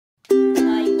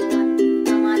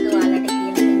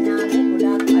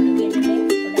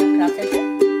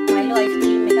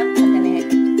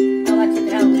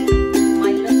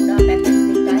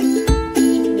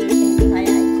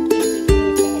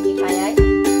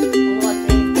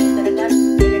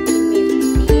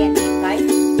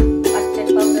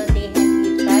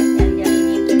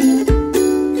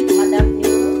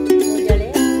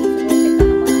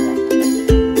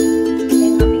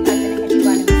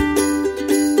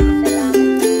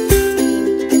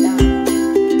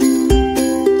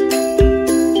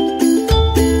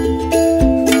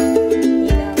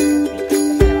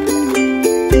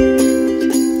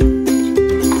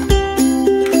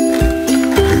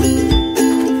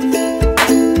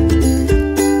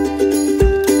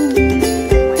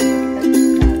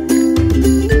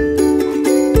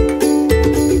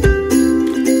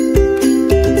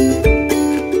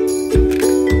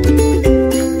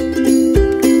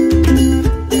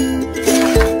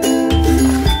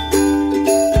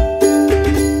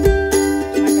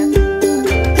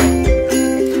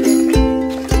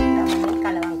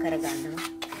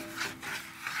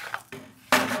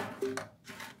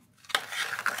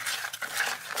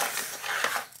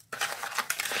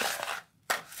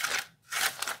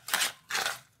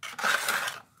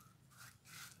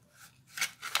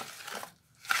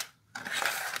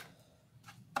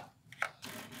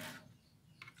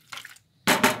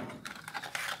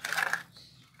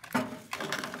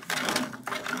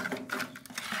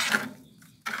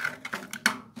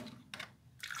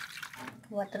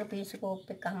වතුර පිසු කෝප්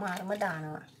එකම ආරම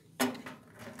දානවා.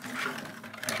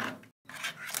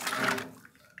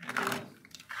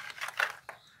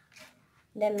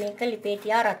 දැන් මේක ලිපේ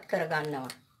තියා රත් කරගන්නවා.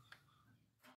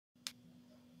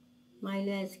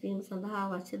 මයිලෝ අයිස්ක්‍රීම් සඳහා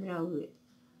අවශ්‍ය ද්‍රව්‍ය.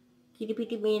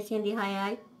 කිරිපිටි මේසෙන්දි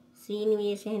 6යි, සීනි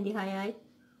මේසෙන්දි 6යි,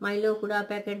 මයිලෝ කුඩා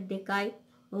පැකට් 2යි,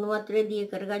 උණු වතුරේ දිය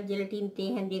කරගත් ජෙලටින් තේ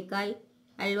හැඳි 1යි,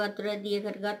 ඇල් වතුරේ දිය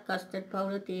කරගත් කස්ටර්ඩ්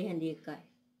පවුඩර් තේ හැඳි 1යි.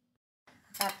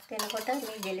 රත් වෙනකොට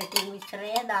මේ ජෙලටින්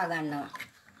මිශ්‍රණය දාගන්නවා.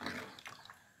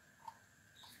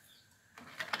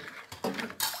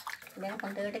 දැන්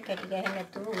හොඳට කැටි ගහන්න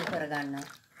නැතුව උණු කරගන්නවා.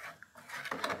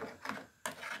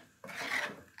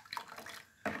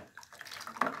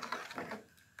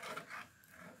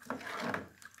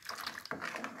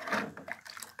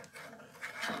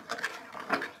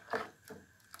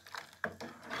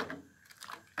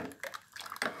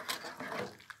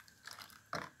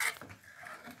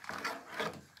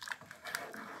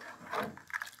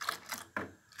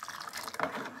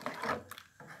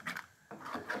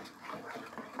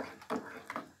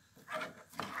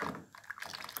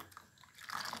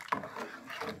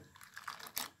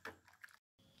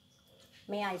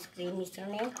 මේ අයිස්ක්‍රීම්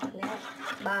මිශ්‍රණය දැන්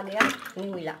භාගයක්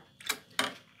නිවිලා.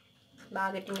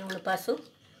 භාගයට නිවුණු පසු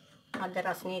අද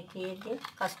රසණයේ තියෙද්දි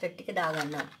කස්ටර්ඩ් ටික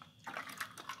දාගන්නවා.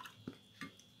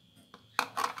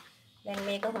 දැන්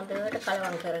මේක හොඳට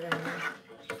කලවම් කරගන්නවා.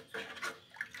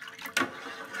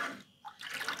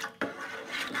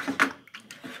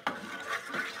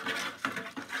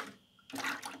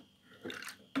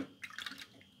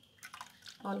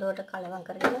 හොඳට කලවම්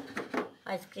කරගෙන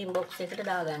අයිස්ක්‍රීම් බොක්ස් එකට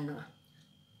දාගන්නවා.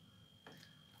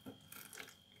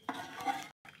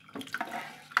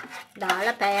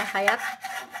 දාලා පැය 6ක්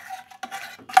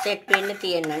සෙට් වෙන්න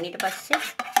තියෙනවා. ඊට පස්සේ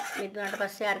මිදුණාට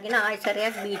පස්සේ අරගෙන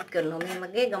ආයෙසරයක් බීට් කරනවා. මේ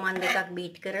මගේ ගමන් දෙකක්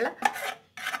බීට් කරලා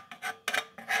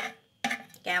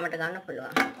කැමට ගන්න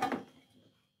පුළුවන්.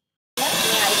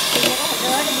 මේ අයිස්ක්‍රීම් එක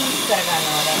හොඳට බීට්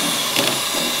කරගන්නවා දැන්.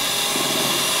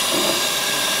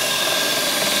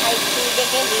 අයිස්ක්‍රීම්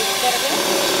එකේ බීට් කරගෙන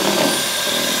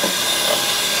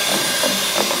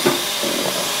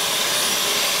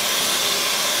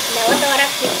නැවත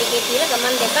වරක් පිට් එකේ තියලා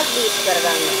ගමන් දෙකක් බීට්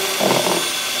කරගන්නවා.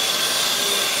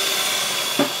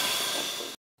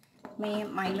 මේ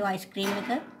මයිලෝ අයිස්ක්‍රීම් එක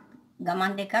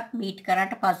ගමන් දෙකක් බීට්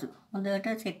කරාට පසු හොඳට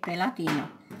සෙට් වෙලා තියෙනවා.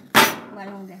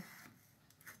 බලමු දැන්.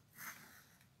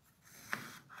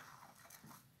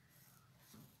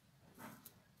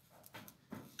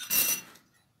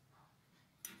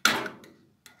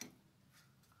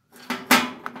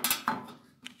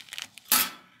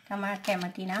 තමයි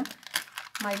කැමති නම්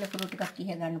මයිලෝ කුරු ටිකක් ඉහ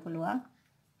ගන්න පුළුවන්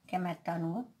කැමැත්ත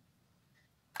අනුව.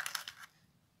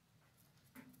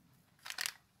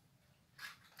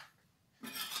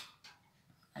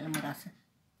 අලමු රස.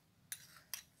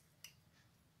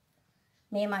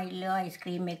 මේ මයිලෝ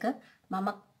අයිස්ක්‍රීම් එක මම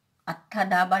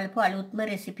අත්හදා බලපු අලුත්ම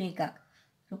රෙසිපි එකක්.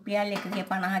 රුපියල්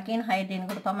 150කින් 6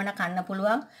 දෙනෙකුට පමණ කන්න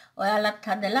පුළුවන්. ඔයාලත්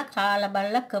හදලා කාලා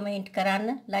බලලා කමෙන්ට් කරන්න,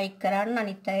 ලයික් කරන්න,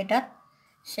 අනිත් අයටත්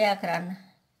ෂෙයා කරන්න.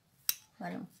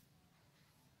 බලමු.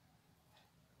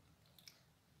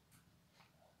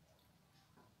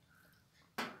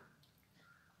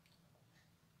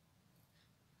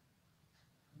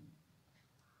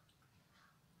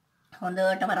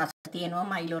 හොඳටම රස තියෙනවා.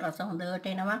 මයිලෝ රස හොඳට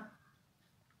එනවා.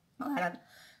 ඔයාලා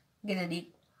ගෙදරදී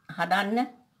හදන්න.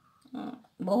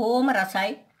 බොහෝම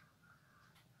රසයි.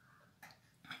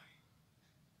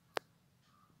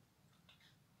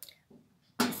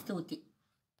 ස්තුතියි.